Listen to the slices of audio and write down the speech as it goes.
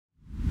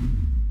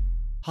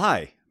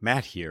Hi,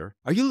 Matt here.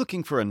 Are you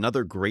looking for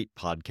another great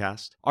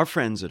podcast? Our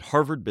friends at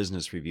Harvard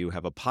Business Review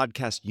have a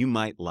podcast you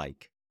might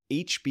like,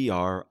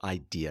 HBR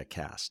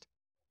IdeaCast.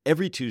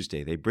 Every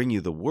Tuesday, they bring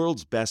you the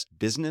world's best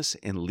business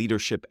and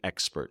leadership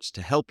experts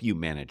to help you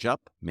manage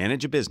up,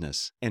 manage a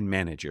business, and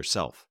manage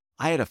yourself.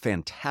 I had a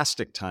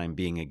fantastic time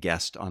being a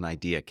guest on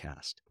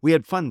IdeaCast. We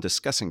had fun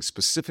discussing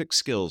specific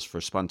skills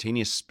for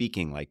spontaneous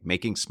speaking, like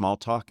making small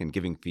talk and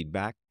giving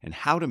feedback, and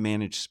how to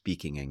manage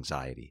speaking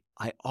anxiety.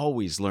 I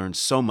always learn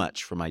so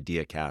much from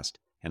IdeaCast,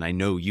 and I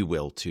know you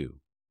will too.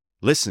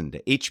 Listen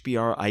to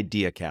HBR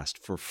IdeaCast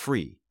for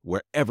free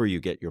wherever you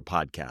get your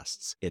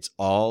podcasts. It's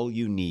all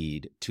you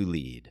need to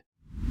lead.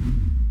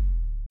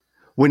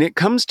 When it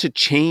comes to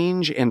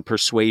change and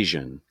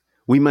persuasion,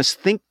 we must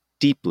think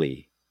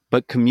deeply,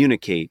 but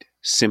communicate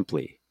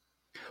simply.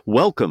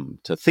 Welcome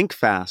to Think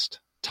Fast,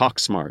 Talk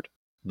Smart,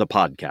 the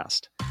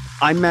podcast.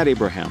 I'm Matt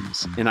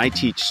Abrahams, and I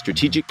teach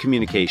strategic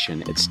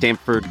communication at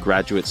Stanford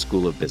Graduate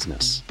School of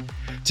Business.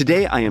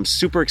 Today, I am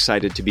super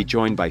excited to be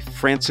joined by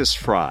Frances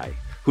Frei,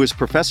 who is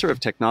professor of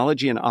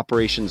technology and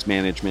operations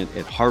management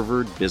at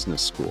Harvard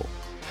Business School.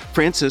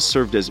 Frances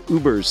served as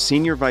Uber's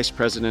senior vice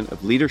president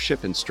of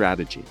leadership and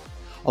strategy.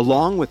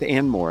 Along with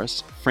Ann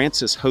Morris,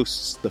 Frances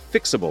hosts the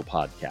Fixable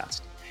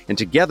podcast. And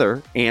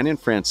together, Ann and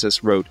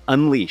Frances wrote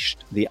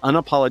Unleashed, the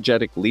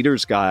unapologetic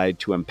leader's guide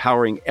to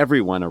empowering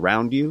everyone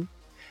around you,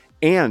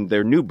 and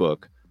their new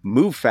book,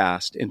 Move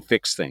Fast and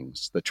Fix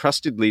Things, the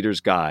trusted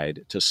leader's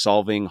guide to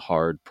solving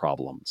hard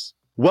problems.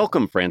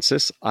 Welcome,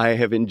 Frances. I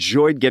have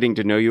enjoyed getting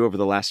to know you over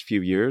the last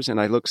few years, and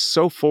I look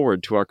so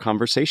forward to our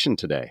conversation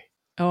today.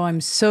 Oh,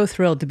 I'm so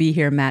thrilled to be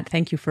here, Matt.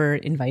 Thank you for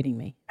inviting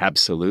me.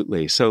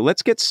 Absolutely. So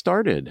let's get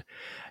started.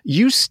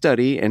 You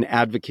study and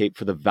advocate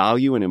for the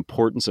value and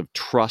importance of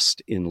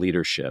trust in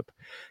leadership.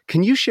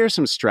 Can you share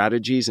some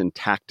strategies and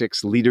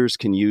tactics leaders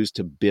can use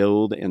to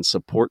build and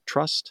support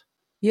trust?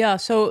 Yeah,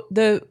 so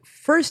the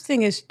first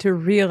thing is to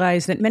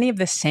realize that many of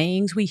the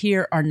sayings we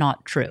hear are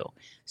not true.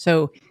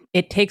 So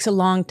it takes a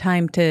long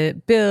time to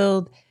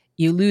build.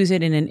 You lose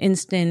it in an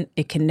instant.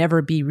 It can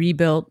never be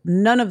rebuilt.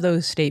 None of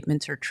those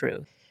statements are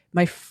true.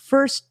 My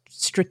first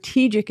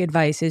strategic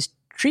advice is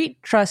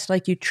treat trust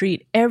like you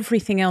treat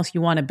everything else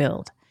you want to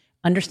build.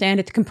 Understand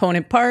its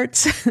component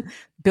parts,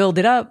 build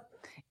it up.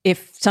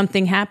 If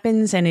something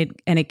happens and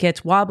it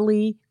gets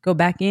wobbly, go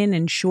back in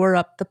and shore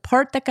up the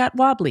part that got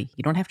wobbly.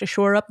 You don't have to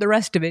shore up the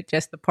rest of it,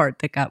 just the part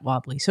that got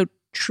wobbly. So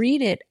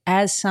treat it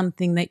as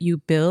something that you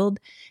build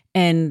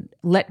and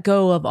let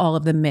go of all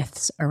of the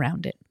myths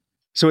around it.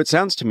 So it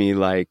sounds to me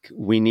like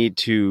we need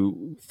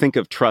to think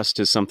of trust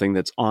as something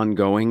that's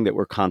ongoing, that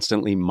we're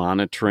constantly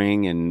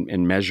monitoring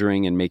and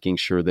measuring and making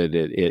sure that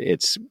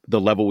it's the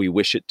level we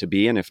wish it to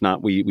be. And if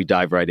not, we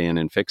dive right in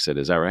and fix it.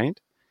 Is that right?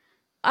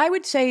 I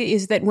would say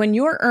is that when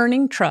you're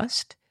earning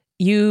trust,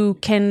 you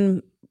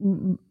can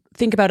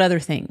think about other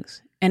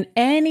things. And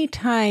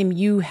anytime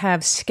you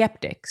have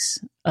skeptics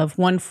of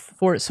one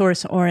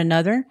source or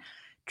another,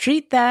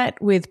 treat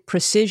that with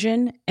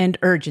precision and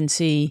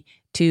urgency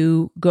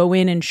to go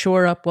in and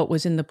shore up what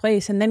was in the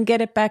place and then get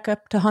it back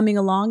up to humming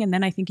along. And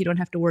then I think you don't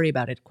have to worry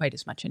about it quite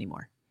as much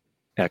anymore.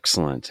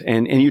 Excellent.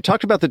 And you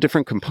talked about the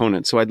different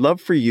components. So I'd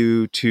love for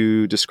you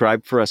to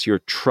describe for us your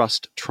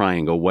trust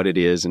triangle, what it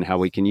is and how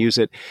we can use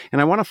it. And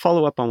I want to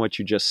follow up on what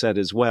you just said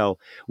as well.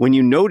 When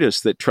you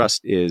notice that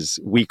trust is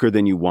weaker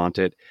than you want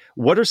it,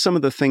 what are some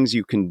of the things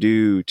you can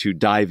do to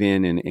dive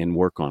in and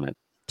work on it?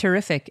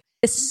 Terrific.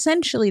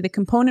 Essentially, the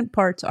component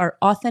parts are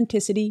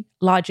authenticity,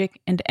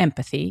 logic, and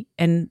empathy.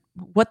 And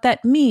what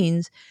that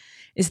means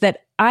is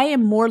that I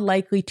am more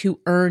likely to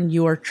earn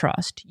your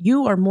trust.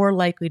 You are more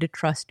likely to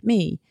trust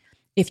me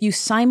if you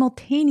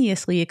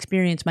simultaneously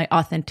experience my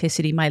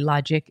authenticity, my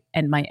logic,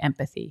 and my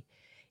empathy.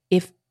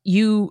 If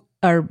you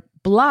are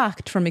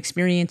blocked from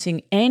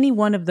experiencing any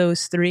one of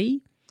those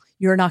three,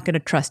 you're not going to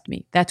trust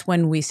me. That's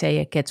when we say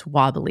it gets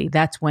wobbly.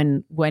 That's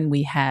when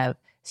we have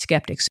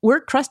skeptics.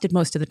 We're trusted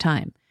most of the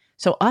time.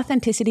 So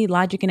authenticity,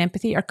 logic, and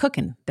empathy are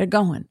cooking. They're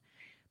going.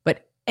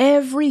 But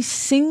every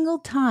single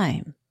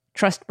time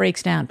trust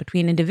breaks down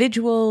between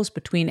individuals,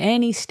 between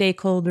any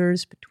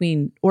stakeholders,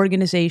 between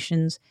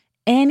organizations,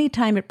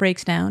 anytime it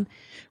breaks down,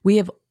 we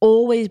have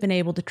always been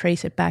able to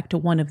trace it back to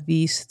one of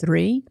these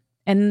three.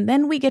 And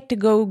then we get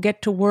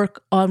to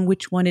work on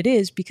which one it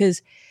is,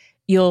 because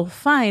you'll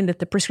find that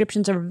the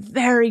prescriptions are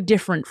very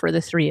different for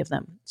the three of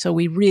them. So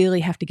we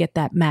really have to get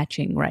that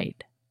matching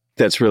right.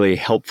 That's really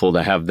helpful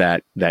to have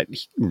that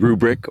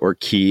rubric or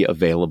key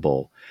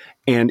available.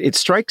 And it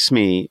strikes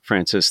me,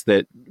 Frances,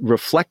 that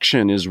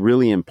reflection is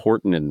really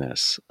important in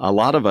this. A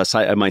lot of us,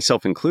 I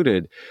myself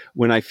included,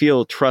 when I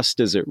feel trust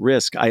is at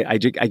risk, I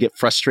get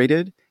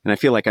frustrated and I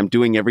feel like I'm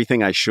doing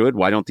everything I should.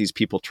 Why don't these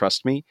people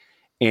trust me?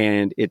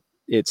 And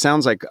it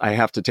sounds like I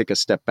have to take a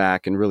step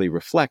back and really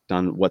reflect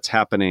on what's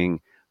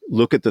happening,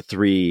 look at the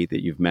three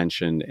that you've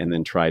mentioned, and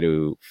then try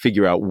to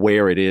figure out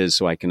where it is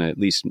so I can at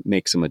least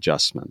make some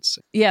adjustments.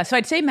 Yeah. So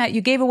I'd say, Matt,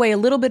 you gave away a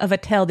little bit of a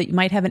tell that you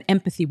might have an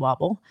empathy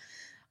wobble.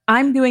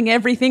 I'm doing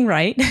everything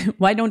right.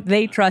 Why don't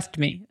they trust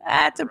me?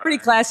 That's a pretty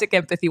classic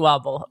empathy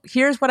wobble.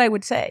 Here's what I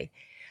would say.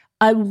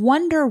 I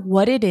wonder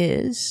what it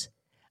is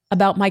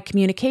about my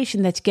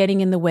communication that's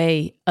getting in the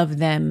way of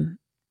them.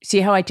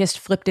 See how I just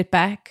flipped it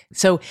back?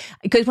 So,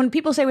 because when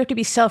people say we have to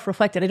be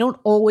self-reflected, I don't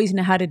always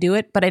know how to do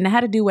it, but I know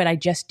how to do what I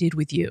just did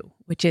with you,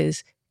 which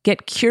is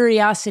get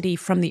curiosity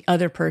from the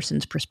other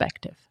person's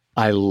perspective.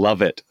 I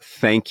love it.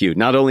 Thank you.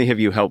 Not only have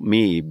you helped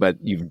me, but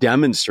you've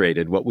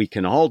demonstrated what we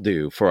can all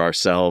do for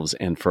ourselves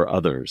and for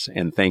others.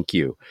 And thank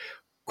you.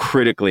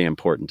 Critically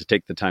important to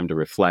take the time to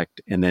reflect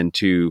and then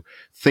to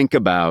think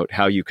about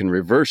how you can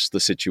reverse the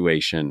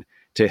situation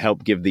to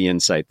help give the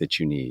insight that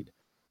you need.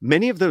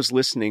 Many of those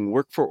listening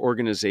work for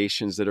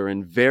organizations that are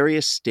in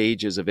various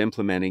stages of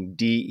implementing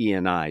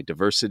DE&I,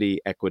 diversity,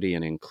 equity,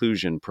 and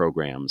inclusion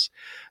programs.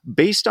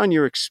 Based on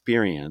your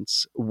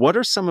experience, what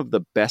are some of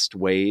the best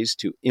ways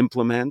to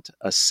implement,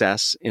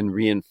 assess, and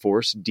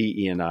reinforce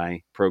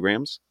DE&I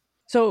programs?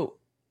 So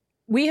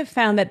we have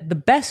found that the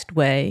best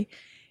way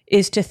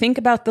is to think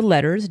about the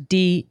letters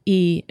D,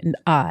 E, and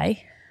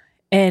I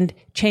and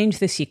change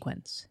the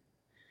sequence.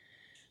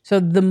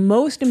 So the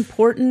most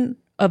important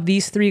of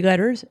these three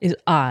letters is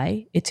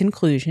I. It's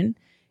inclusion.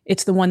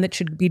 It's the one that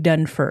should be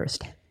done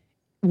first.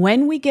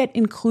 When we get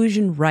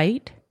inclusion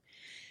right,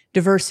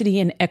 diversity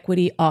and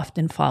equity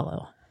often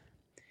follow.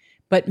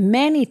 But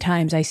many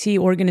times I see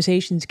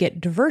organizations get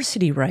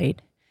diversity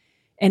right,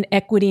 and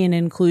equity and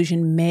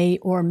inclusion may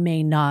or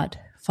may not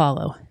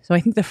follow. So I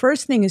think the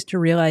first thing is to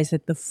realize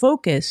that the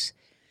focus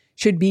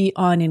should be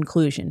on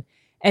inclusion.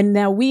 And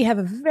now we have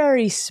a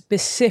very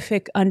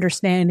specific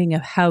understanding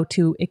of how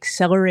to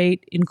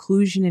accelerate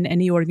inclusion in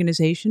any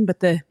organization. But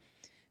the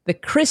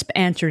crisp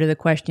answer to the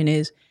question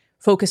is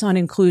focus on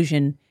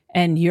inclusion,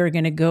 and you're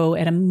going to go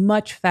at a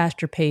much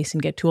faster pace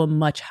and get to a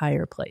much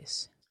higher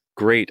place.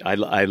 Great.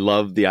 I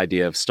love the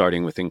idea of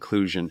starting with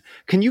inclusion.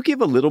 Can you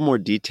give a little more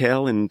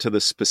detail into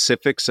the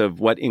specifics of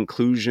what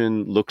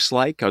inclusion looks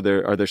like? Are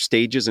there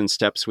stages and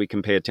steps we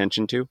can pay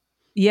attention to?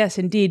 Yes,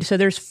 indeed. So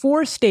there's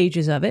 4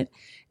 stages of it,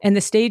 and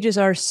the stages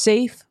are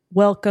safe,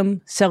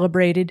 welcome,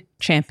 celebrated,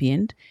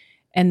 championed.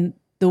 And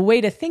the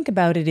way to think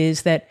about it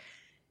is that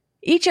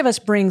each of us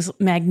brings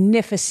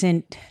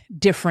magnificent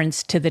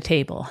difference to the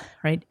table,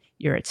 right?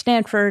 You're at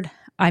Stanford,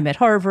 I'm at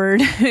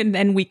Harvard, and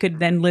then we could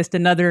then list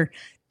another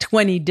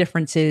 20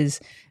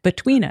 differences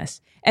between us,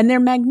 and they're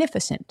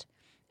magnificent.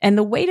 And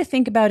the way to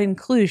think about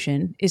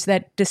inclusion is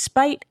that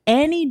despite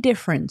any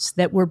difference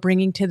that we're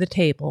bringing to the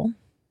table,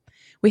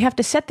 we have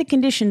to set the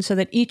conditions so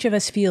that each of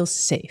us feels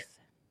safe.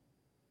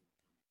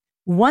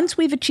 Once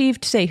we've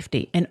achieved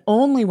safety, and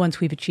only once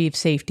we've achieved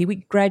safety, we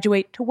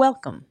graduate to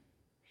welcome,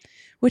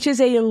 which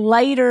is a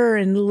lighter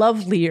and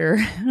lovelier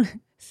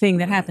thing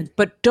that happens.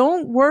 But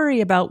don't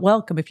worry about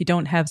welcome if you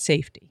don't have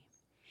safety.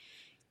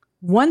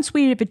 Once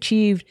we have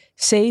achieved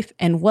safe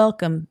and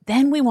welcome,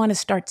 then we want to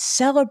start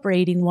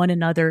celebrating one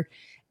another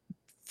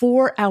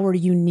for our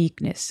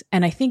uniqueness.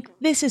 And I think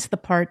this is the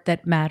part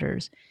that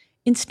matters.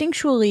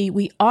 Instinctually,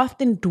 we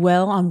often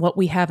dwell on what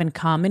we have in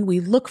common. We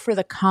look for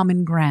the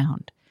common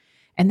ground.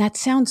 And that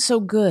sounds so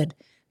good.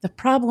 The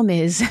problem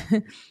is,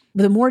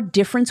 the more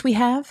difference we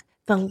have,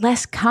 the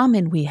less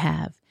common we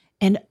have.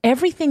 And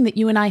everything that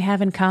you and I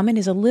have in common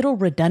is a little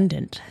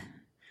redundant.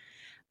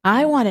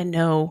 I want to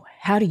know,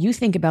 how do you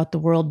think about the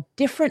world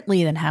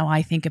differently than how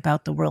I think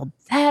about the world?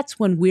 That's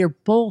when we're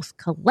both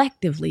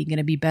collectively going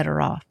to be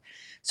better off.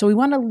 So we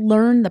want to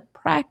learn the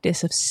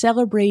practice of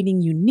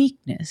celebrating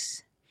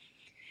uniqueness.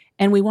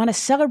 And we want to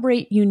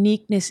celebrate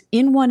uniqueness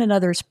in one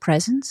another's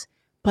presence,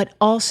 but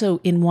also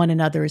in one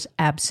another's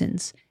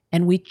absence.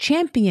 And we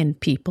champion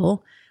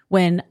people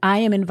when I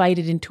am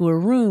invited into a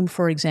room,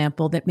 for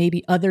example, that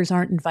maybe others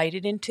aren't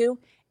invited into,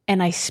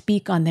 and I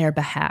speak on their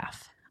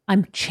behalf.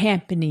 I'm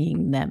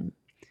championing them.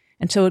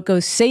 And so it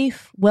goes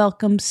safe,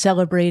 welcome,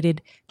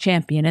 celebrated,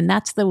 champion. And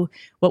that's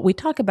what we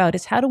talk about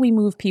is how do we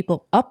move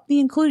people up the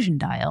inclusion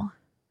dial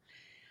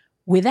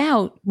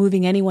without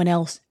moving anyone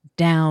else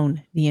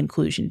down the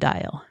inclusion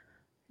dial.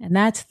 And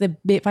that's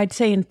if I'd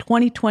say in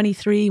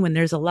 2023, when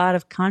there's a lot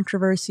of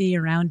controversy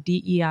around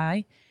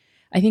DEI,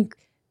 I think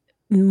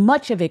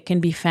much of it can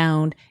be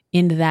found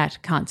in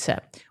that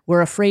concept.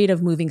 We're afraid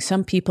of moving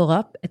some people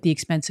up at the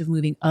expense of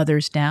moving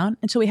others down.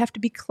 And so we have to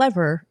be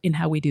clever in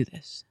how we do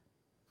this.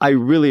 I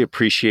really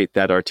appreciate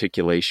that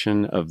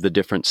articulation of the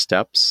different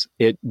steps.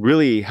 It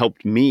really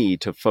helped me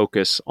to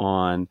focus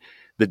on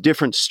the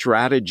different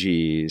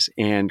strategies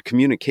and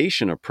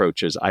communication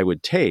approaches I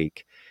would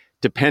take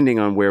depending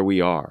on where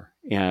we are.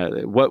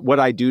 What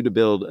I do to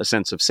build a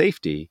sense of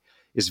safety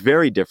is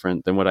very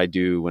different than what I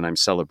do when I'm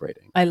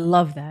celebrating. I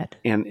love that.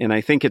 And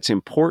I think it's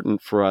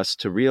important for us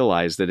to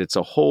realize that it's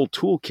a whole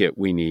toolkit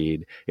we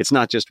need. It's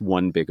not just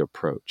one big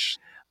approach.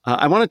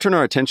 I want to turn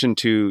our attention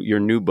to your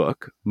new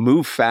book,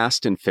 Move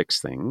Fast and Fix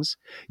Things.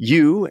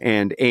 You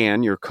and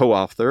Anne, your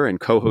co-author and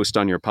co-host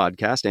on your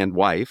podcast, and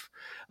wife,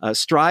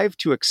 strive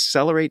to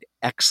accelerate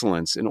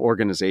excellence in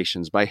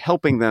organizations by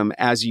helping them,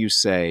 as you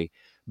say,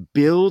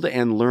 build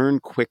and learn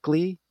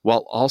quickly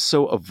while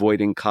also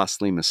avoiding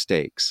costly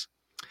mistakes.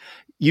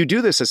 You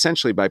do this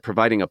essentially by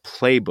providing a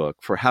playbook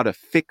for how to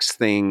fix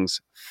things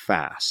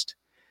fast.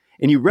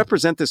 and you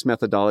represent this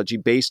methodology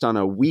based on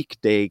a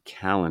weekday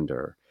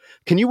calendar.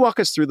 Can you walk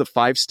us through the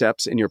 5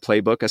 steps in your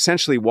playbook?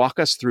 Essentially, walk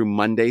us through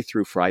Monday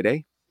through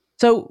Friday.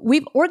 So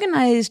we've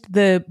organized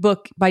the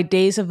book by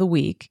days of the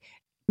week.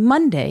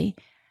 Monday,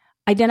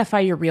 identify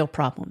your real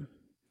problem.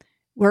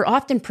 We're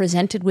often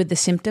presented with the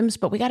symptoms,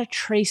 but we got to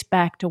trace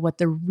back to what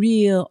the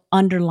real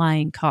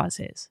underlying cause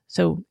is.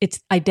 So it's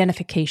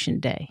identification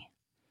day.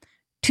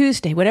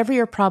 Tuesday, whatever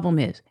your problem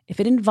is, if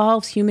it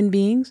involves human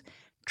beings,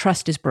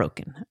 trust is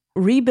broken.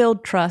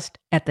 Rebuild trust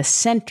at the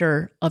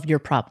center of your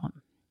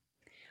problem.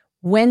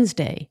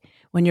 Wednesday,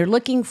 when you're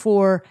looking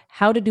for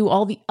how to do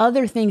all the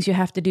other things you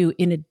have to do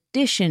in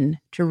addition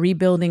to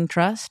rebuilding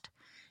trust,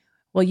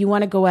 well, you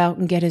want to go out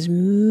and get as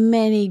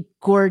many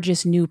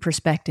gorgeous new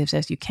perspectives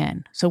as you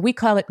can. So we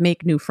call it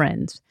make new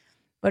friends,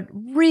 but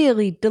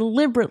really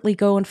deliberately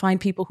go and find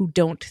people who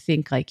don't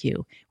think like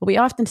you. What we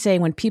often say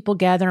when people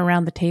gather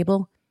around the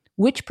table,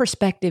 which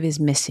perspective is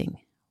missing?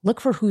 Look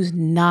for who's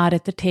not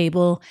at the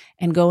table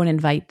and go and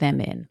invite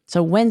them in.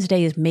 So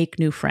Wednesday is make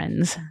new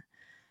friends.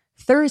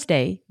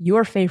 Thursday,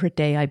 your favorite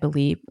day, I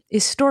believe,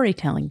 is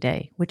storytelling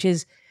day, which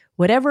is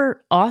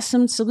whatever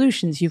awesome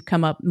solutions you've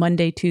come up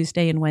Monday,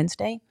 Tuesday, and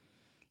Wednesday.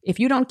 If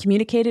you don't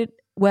communicate it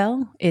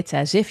well, it's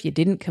as if you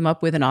didn't come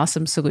up with an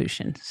awesome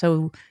solution.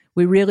 So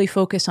we really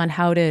focus on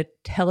how to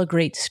tell a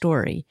great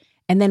story.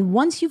 And then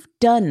once you've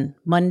done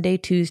Monday,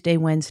 Tuesday,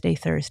 Wednesday,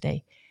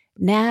 Thursday,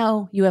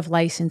 now you have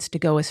license to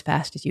go as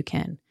fast as you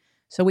can.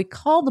 So we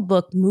call the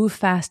book Move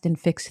Fast and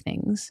Fix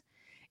Things.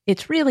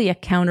 It's really a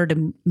counter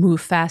to Move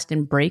Fast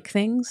and Break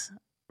Things,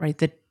 right?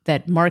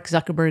 That Mark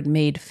Zuckerberg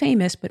made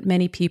famous, but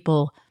many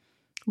people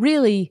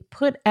really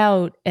put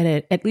out,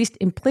 at least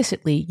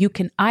implicitly, you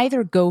can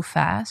either go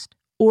fast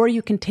or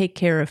you can take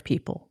care of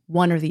people,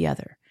 one or the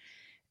other.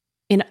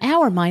 In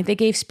our mind, they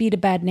gave speed a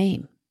bad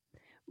name.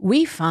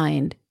 We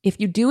find if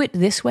you do it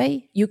this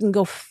way, you can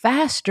go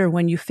faster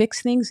when you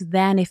fix things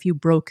than if you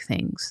broke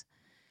things.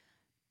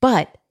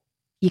 But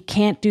you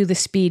can't do the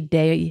speed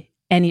day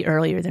any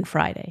earlier than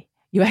Friday.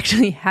 You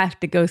actually have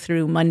to go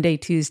through Monday,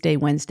 Tuesday,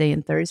 Wednesday,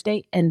 and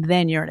Thursday, and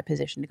then you're in a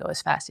position to go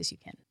as fast as you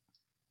can.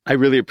 I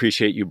really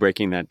appreciate you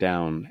breaking that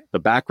down. The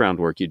background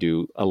work you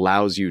do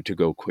allows you to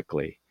go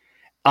quickly.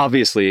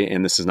 Obviously,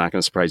 and this is not going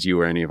to surprise you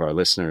or any of our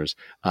listeners,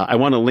 I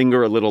want to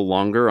linger a little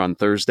longer on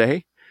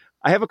Thursday.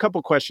 I have a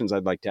couple questions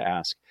I'd like to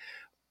ask.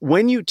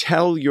 When you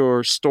tell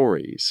your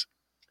stories,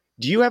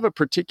 do you have a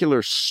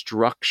particular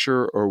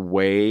structure or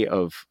way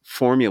of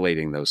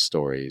formulating those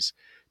stories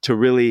to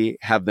really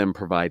have them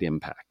provide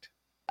impact?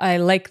 I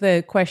like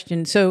the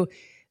question. So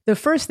the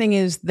first thing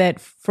is that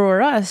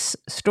for us,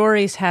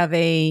 stories have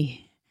a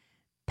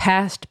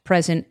past,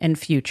 present, and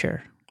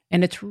future.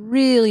 And it's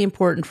really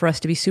important for us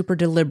to be super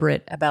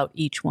deliberate about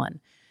each one.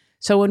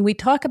 So when we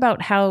talk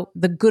about how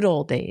the good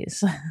old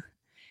days,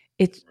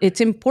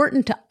 it's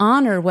important to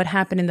honor what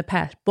happened in the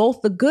past,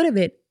 both the good of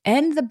it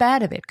and the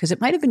bad of it, because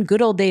it might have been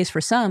good old days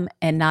for some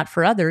and not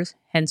for others.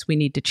 Hence, we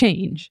need to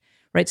change,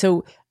 right?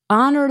 So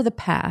honor the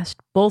past,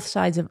 both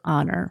sides of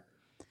honor.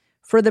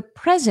 For the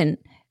present,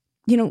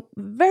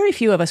 very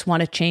few of us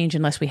want to change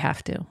unless we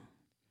have to.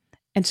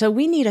 And so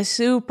we need a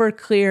super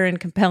clear and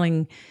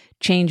compelling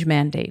change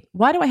mandate.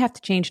 Why do I have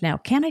to change now?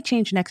 Can I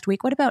change next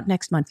week? What about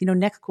next month?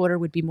 Next quarter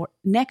would be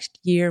next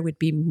year would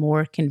be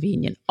more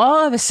convenient.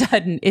 All of a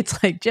sudden,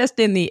 it's like just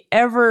in the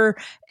ever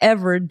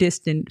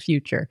distant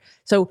future.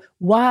 So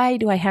why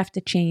do I have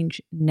to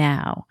change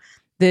now?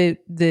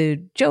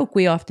 The joke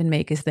we often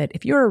make is that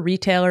if you're a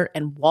retailer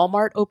and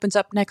Walmart opens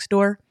up next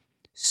door,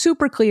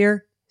 super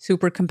clear,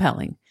 super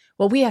compelling.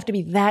 Well, we have to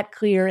be that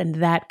clear and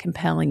that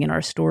compelling in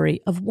our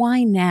story of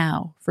why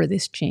now for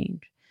this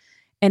change.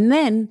 And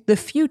then the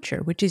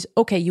future, which is,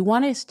 okay, you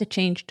want us to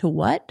change to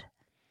what?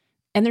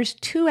 And there's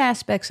 2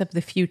 aspects of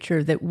the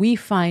future that we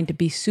find to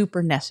be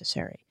super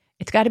necessary.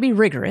 It's got to be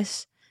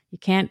rigorous. You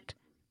can't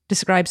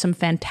describe some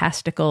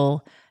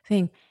fantastical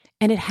thing.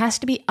 And it has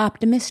to be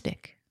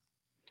optimistic.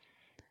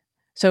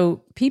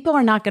 So people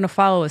are not going to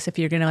follow us if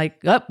you're going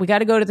to we got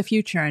to go to the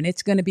future and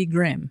it's going to be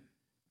grim.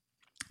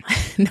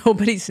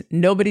 Nobody's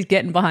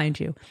getting behind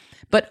you.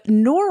 But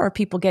nor are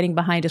people getting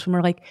behind us when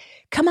we're like,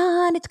 come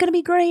on, it's going to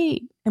be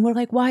great. And we're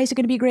like, why is it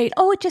going to be great?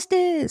 Oh, it just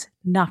is.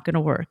 Not going to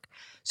work.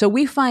 So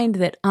we find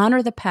that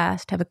honor the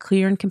past, have a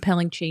clear and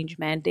compelling change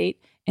mandate,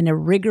 and a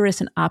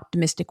rigorous and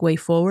optimistic way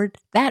forward.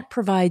 That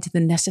provides the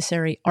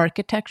necessary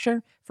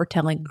architecture for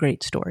telling a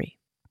great story.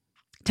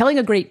 Telling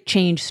a great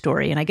change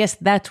story. And I guess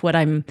that's what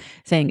I'm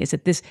saying is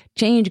that this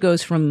change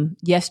goes from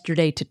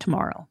yesterday to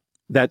tomorrow.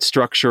 That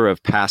structure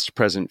of past,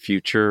 present,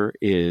 future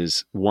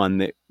is one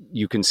that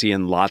you can see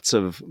in lots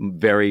of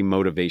very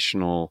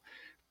motivational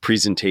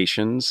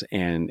presentations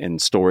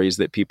and stories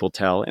that people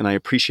tell. And I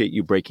appreciate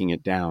you breaking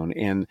it down.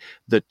 And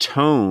the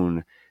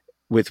tone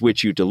with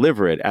which you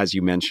deliver it, as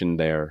you mentioned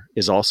there,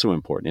 is also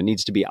important. It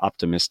needs to be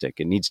optimistic.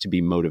 It needs to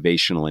be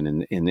motivational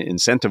and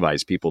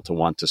incentivize people to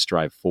want to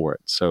strive for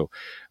it. So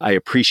I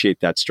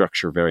appreciate that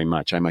structure very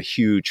much. I'm a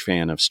huge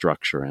fan of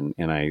structure, and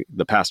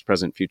the past,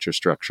 present, future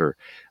structure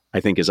I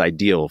think is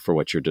ideal for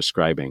what you're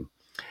describing.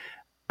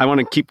 I want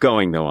to keep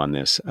going, though, on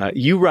this.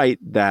 You write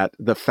that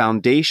the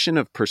foundation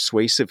of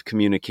persuasive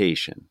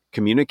communication,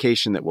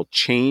 communication that will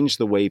change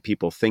the way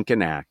people think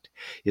and act,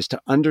 is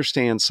to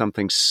understand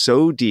something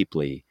so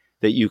deeply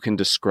that you can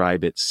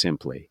describe it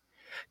simply.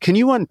 Can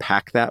you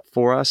unpack that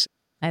for us?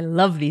 I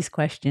love these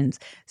questions.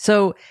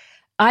 So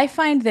I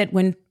find that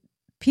when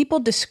people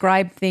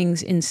describe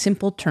things in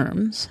simple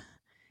terms,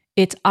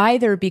 it's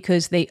either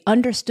because they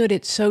understood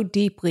it so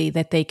deeply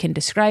that they can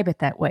describe it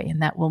that way, and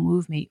that will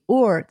move me,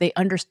 or they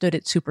understood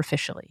it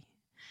superficially.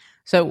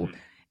 So,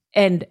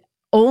 and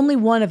only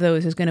one of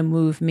those is going to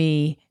move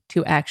me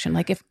to action.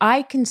 Like if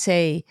I can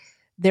say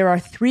there are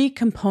 3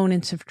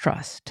 components of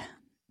trust,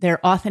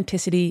 they're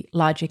authenticity,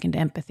 logic, and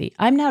empathy.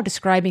 I'm now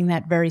describing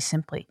that very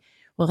simply.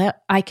 Well,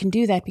 I can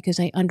do that because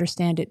I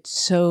understand it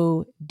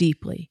so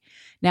deeply.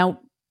 Now,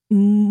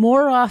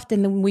 more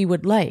often than we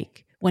would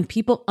like, when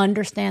people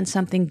understand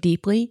something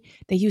deeply,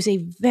 they use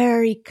a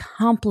very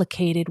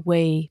complicated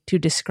way to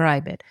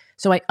describe it.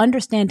 So I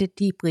understand it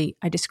deeply.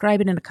 I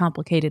describe it in a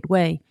complicated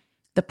way.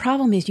 The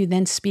problem is you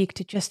then speak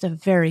to just a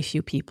very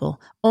few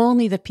people,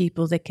 only the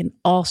people that can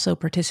also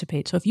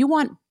participate. So if you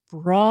want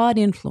broad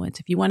influence,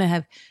 if you want to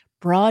have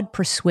broad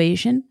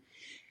persuasion,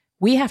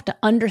 we have to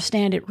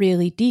understand it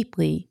really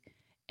deeply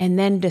and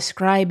then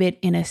describe it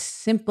in a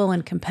simple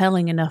and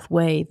compelling enough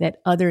way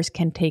that others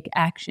can take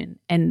action.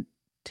 And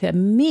to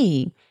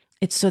me,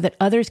 it's so that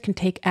others can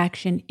take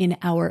action in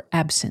our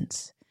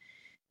absence.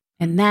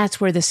 And that's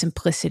where the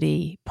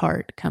simplicity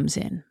part comes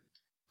in.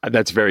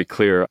 That's very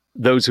clear.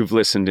 Those who've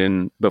listened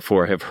in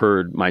before have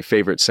heard my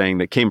favorite saying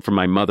that came from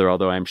my mother,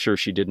 although I'm sure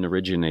she didn't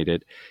originate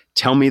it.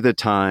 Tell me the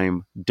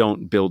time,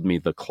 don't build me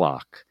the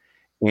clock.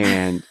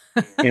 And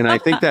I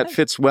think that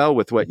fits well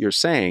with what you're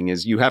saying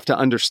is you have to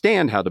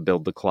understand how to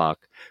build the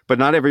clock, but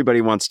not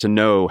everybody wants to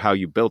know how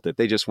you built it.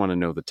 They just want to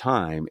know the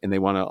time and they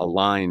want to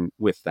align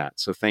with that.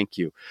 So thank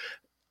you.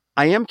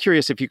 I am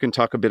curious if you can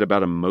talk a bit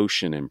about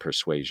emotion and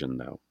persuasion,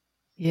 though.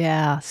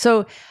 Yeah.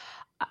 So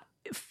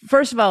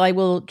first of all, I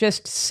will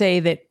just say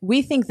that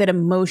we think that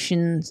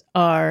emotions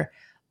are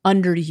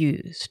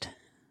underused.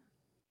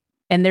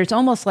 And there's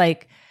almost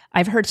like,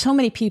 I've heard so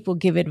many people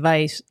give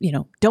advice,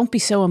 don't be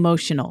so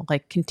emotional,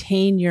 like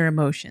contain your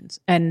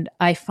emotions. And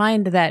I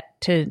find that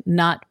to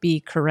not be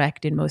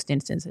correct in most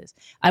instances.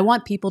 I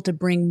want people to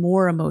bring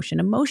more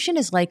emotion. Emotion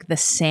is like the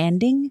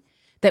sanding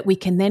that we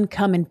can then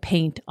come and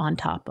paint on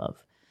top of.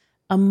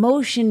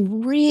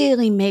 Emotion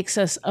really makes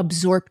us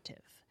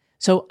absorptive.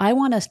 So I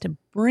want us to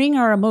bring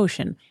our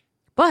emotion,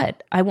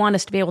 but I want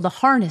us to be able to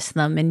harness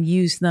them and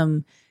use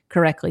them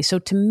correctly. So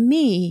to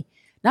me,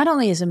 not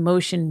only does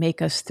emotion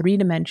make us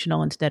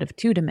 3-dimensional instead of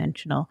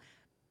 2-dimensional,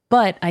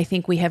 but I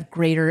think we have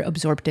greater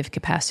absorptive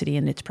capacity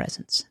in its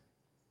presence.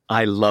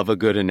 I love a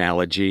good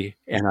analogy,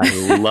 and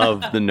I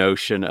love the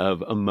notion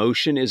of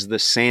emotion is the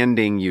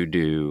sanding you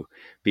do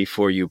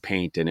before you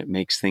paint, and it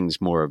makes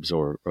things more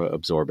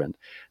absorbent.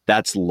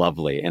 That's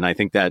lovely, and I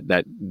think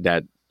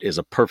that is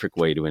a perfect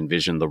way to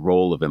envision the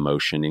role of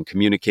emotion in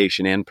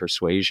communication and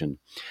persuasion.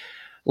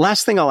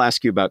 Last thing I'll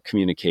ask you about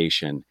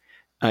communication.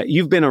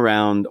 You've been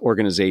around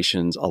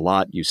organizations a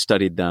lot. You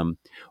studied them.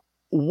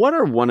 What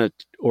are 1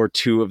 or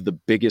 2 of the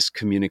biggest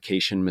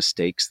communication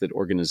mistakes that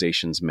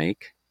organizations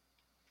make?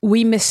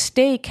 We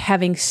mistake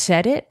having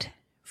said it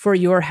for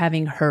your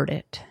having heard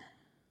it.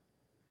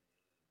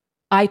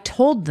 I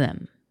told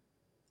them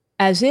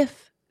as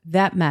if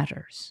that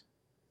matters.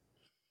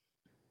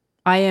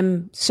 I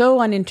am so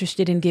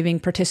uninterested in giving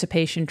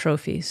participation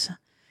trophies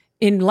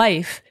in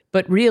life,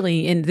 but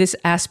really in this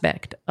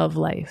aspect of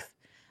life.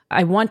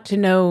 I want to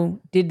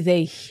know, did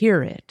they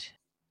hear it?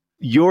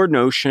 Your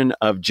notion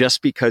of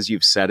just because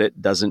you've said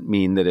it doesn't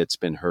mean that it's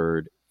been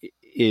heard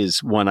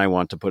is one I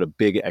want to put a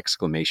big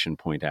exclamation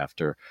point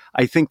after.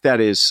 I think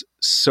that is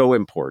so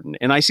important.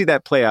 And I see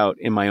that play out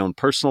in my own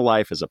personal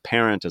life as a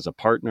parent, as a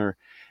partner,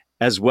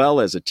 as well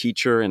as a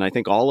teacher. And I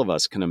think all of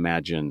us can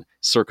imagine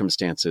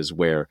circumstances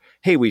where,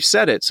 hey, we've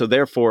said it, so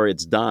therefore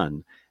it's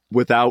done,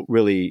 without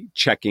really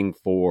checking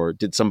for,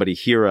 did somebody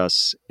hear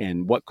us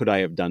and what could I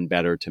have done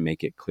better to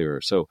make it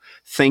clearer? So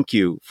thank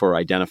you for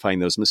identifying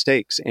those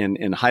mistakes and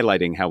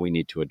highlighting how we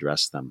need to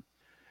address them.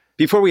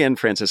 Before we end,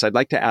 Frances, I'd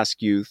like to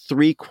ask you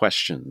 3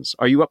 questions.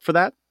 Are you up for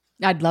that?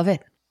 I'd love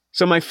it.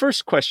 So my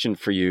first question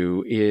for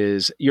you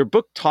is, your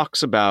book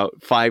talks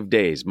about 5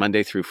 days,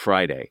 Monday through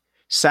Friday.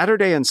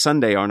 Saturday and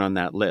Sunday aren't on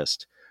that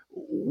list.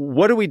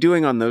 What are we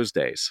doing on those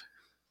days?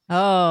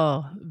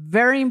 Oh,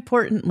 very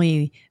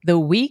importantly, the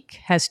week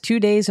has 2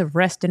 days of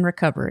rest and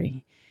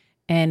recovery.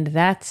 And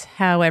that's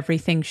how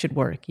everything should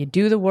work. You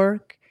do the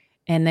work,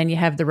 and then you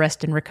have the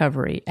rest and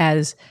recovery.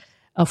 As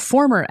a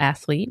former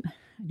athlete,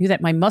 I knew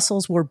that my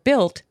muscles were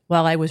built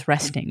while I was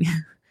resting.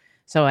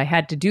 So I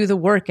had to do the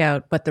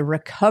workout, but the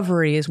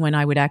recovery is when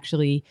I would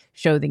actually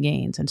show the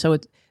gains. And so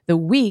the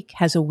week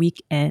has a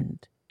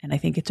weekend. And I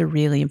think it's a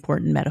really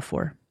important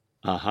metaphor.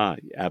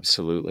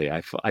 Absolutely.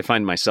 I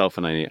find myself,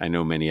 and I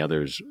know many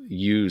others,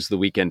 use the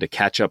weekend to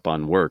catch up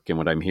on work. And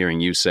what I'm hearing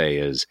you say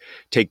is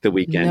take the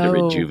weekend to No,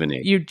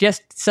 rejuvenate. you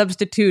just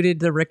substituted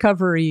the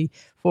recovery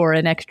for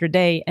an extra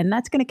day, and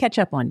that's going to catch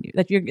up on you.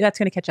 That's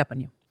going to catch up on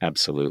you.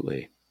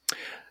 Absolutely.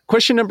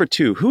 Question number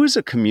 2, who is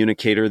a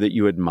communicator that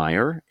you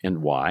admire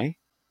and why?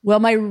 Well,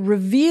 my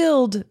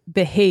revealed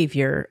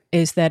behavior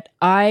is that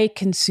I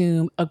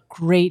consume a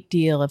great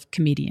deal of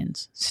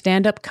comedians.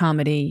 Stand-up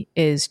comedy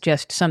is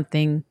just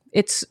something,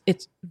 it's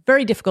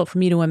very difficult for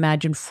me to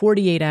imagine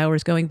 48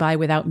 hours going by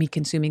without me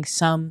consuming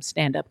some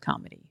stand-up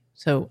comedy.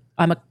 So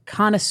I'm a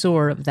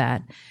connoisseur of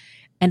that.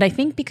 And I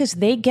think because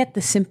they get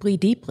the simply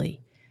deeply,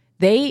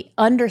 they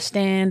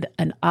understand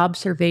an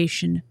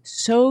observation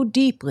so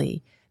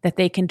deeply that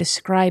they can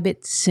describe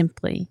it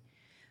simply.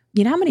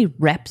 You know how many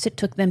reps it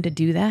took them to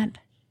do that?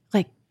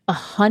 Like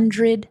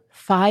 100,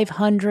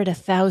 500,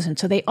 1,000.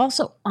 So they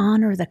also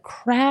honor the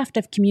craft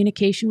of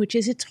communication, which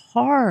is it's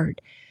hard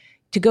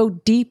to go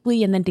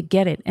deeply and then to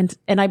get it.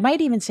 And I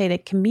might even say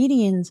that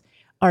comedians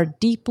are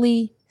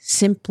deeply,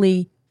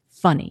 simply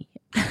funny.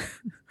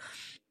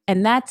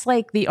 And that's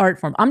like the art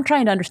form. I'm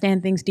trying to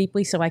understand things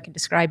deeply so I can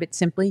describe it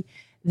simply.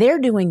 They're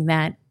doing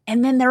that,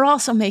 and then they're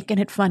also making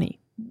it funny.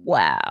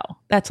 Wow.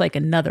 That's like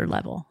another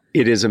level.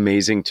 It is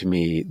amazing to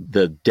me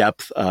the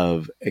depth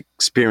of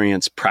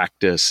experience,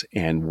 practice,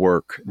 and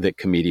work that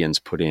comedians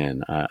put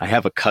in. I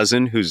have a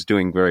cousin who's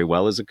doing very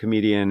well as a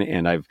comedian,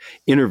 and I've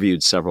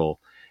interviewed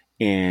several,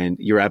 and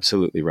you're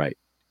absolutely right.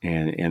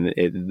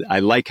 I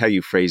like how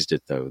you phrased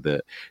it, though.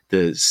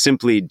 The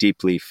simply,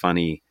 deeply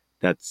funny,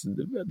 that's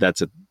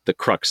the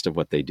crux of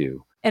what they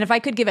do. And if I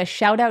could give a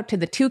shout out to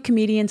the 2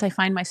 comedians I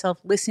find myself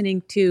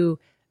listening to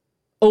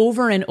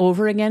over and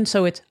over again.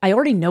 So I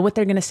already know what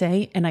they're going to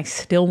say and I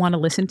still want to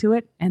listen to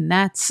it. And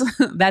that's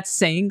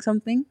saying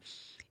something.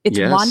 It's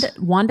yes.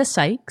 Wanda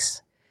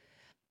Sykes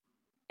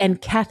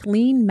and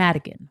Kathleen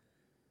Madigan.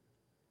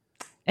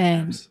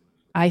 And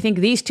I think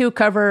these 2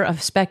 cover a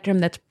spectrum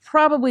that's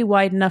probably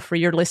wide enough for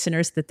your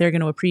listeners that they're going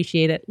to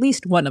appreciate at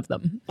least one of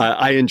them.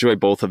 I enjoy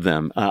both of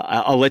them.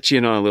 I'll let you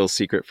in on a little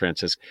secret,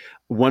 Frances.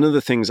 One of the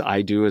things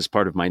I do as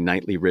part of my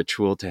nightly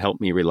ritual to help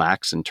me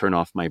relax and turn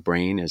off my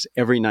brain is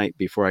every night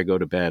before I go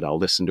to bed, I'll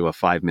listen to a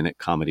 5-minute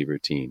comedy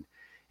routine.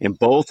 And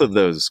both of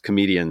those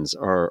comedians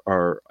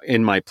are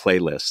in my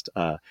playlist.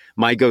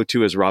 My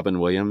go-to is Robin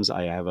Williams.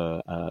 I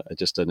have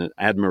just an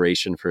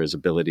admiration for his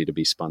ability to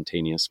be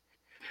spontaneous.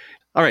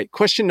 All right,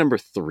 question number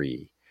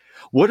 3.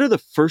 What are the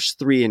first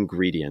 3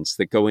 ingredients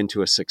that go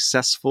into a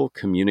successful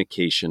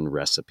communication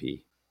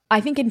recipe?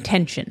 I think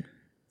intention,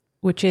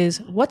 which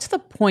is what's the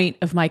point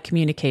of my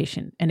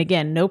communication? And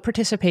again, no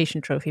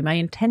participation trophy. My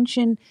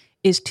intention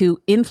is to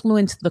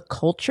influence the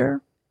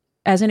culture,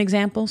 as an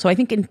example. So I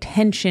think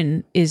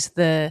intention is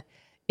the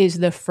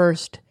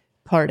first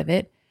part of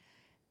it.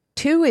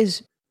 2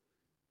 is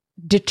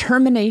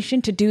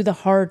determination to do the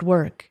hard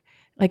work.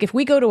 Like if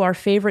we go to our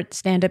favorite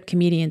stand-up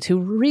comedians who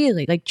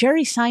really, like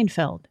Jerry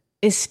Seinfeld,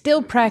 is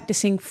still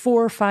practicing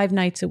 4 or 5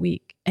 nights a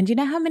week. And you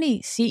know how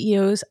many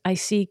CEOs I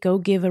see go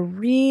give a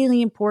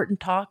really important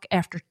talk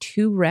after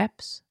 2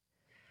 reps?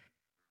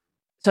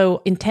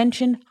 So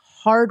intention,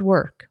 hard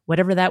work,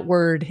 whatever that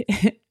word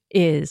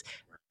is.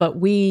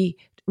 But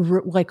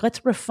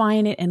let's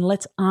refine it and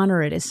let's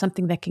honor it as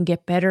something that can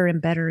get better and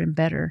better and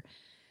better.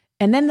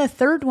 And then the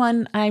third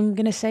one I'm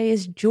going to say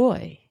is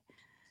joy,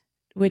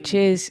 which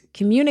is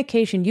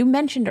communication. You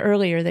mentioned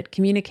earlier that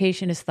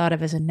communication is thought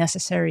of as a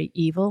necessary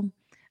evil.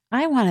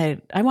 I want to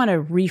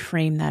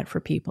reframe that for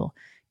people.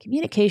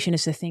 Communication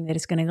is the thing that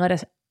is going to let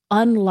us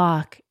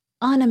unlock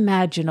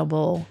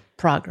unimaginable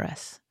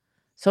progress.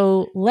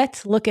 So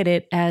let's look at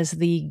it as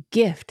the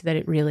gift that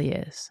it really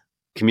is.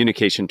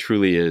 Communication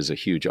truly is a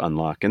huge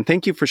unlock. And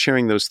thank you for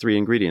sharing those 3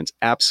 ingredients.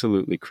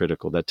 Absolutely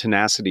critical. That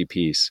tenacity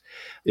piece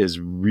is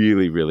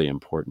really, really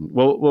important.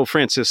 Well,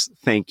 Frances,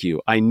 thank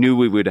you. I knew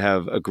we would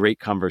have a great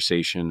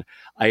conversation.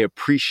 I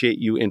appreciate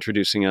you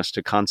introducing us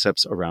to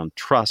concepts around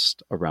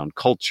trust, around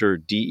culture,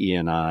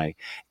 DE&I,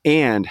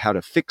 and how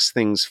to fix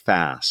things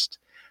fast.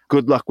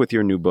 Good luck with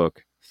your new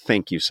book.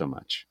 Thank you so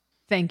much.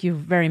 Thank you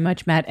very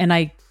much, Matt. And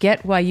I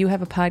get why you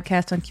have a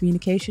podcast on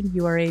communication.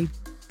 You are a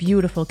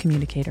beautiful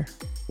communicator.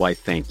 Why,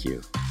 thank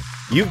you.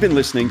 You've been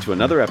listening to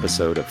another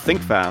episode of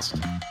Think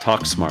Fast,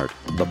 Talk Smart,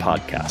 the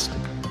podcast,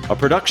 a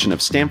production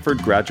of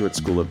Stanford Graduate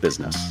School of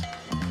Business.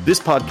 This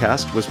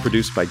podcast was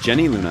produced by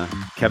Jenny Luna,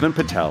 Kevin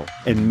Patel,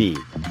 and me,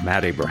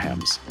 Matt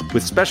Abrahams,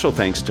 with special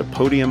thanks to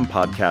Podium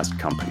Podcast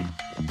Company.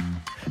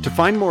 To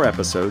find more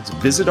episodes,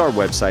 visit our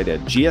website at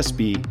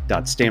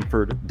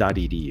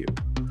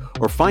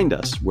gsb.stanford.edu or find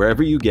us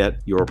wherever you get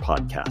your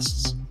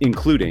podcasts,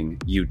 including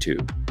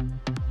YouTube.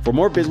 For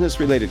more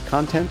business-related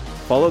content,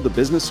 follow the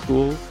Business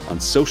School on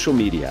social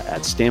media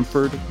at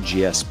Stanford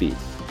GSB.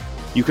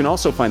 You can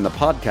also find the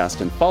podcast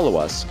and follow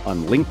us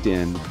on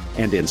LinkedIn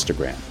and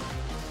Instagram.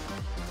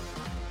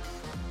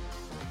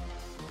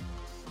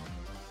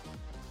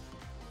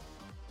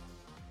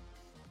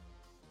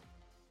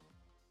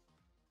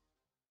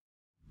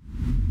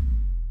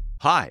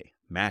 Hi,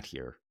 Matt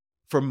here.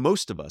 For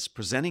most of us,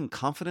 presenting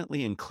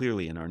confidently and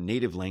clearly in our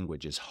native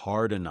language is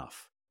hard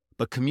enough.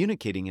 But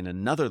communicating in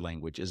another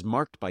language is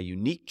marked by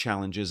unique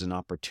challenges and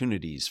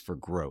opportunities for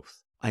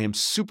growth. I am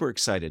super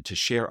excited to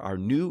share our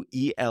new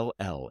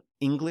ELL,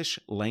 English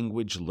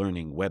Language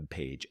Learning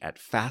webpage at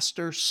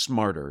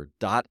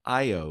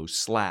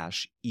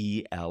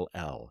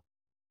fastersmarter.io/ELL.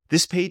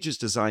 This page is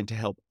designed to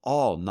help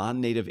all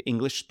non-native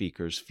English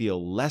speakers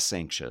feel less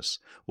anxious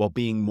while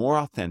being more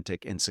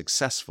authentic and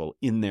successful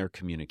in their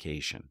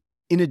communication.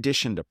 In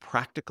addition to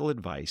practical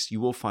advice,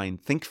 you will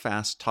find Think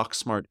Fast, Talk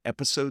Smart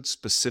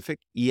episode-specific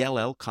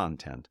ELL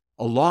content,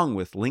 along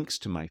with links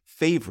to my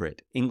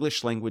favorite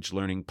English language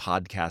learning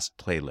podcast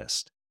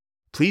playlist.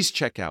 Please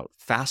check out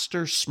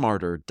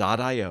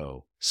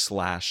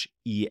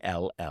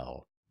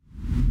fastersmarter.io/ELL.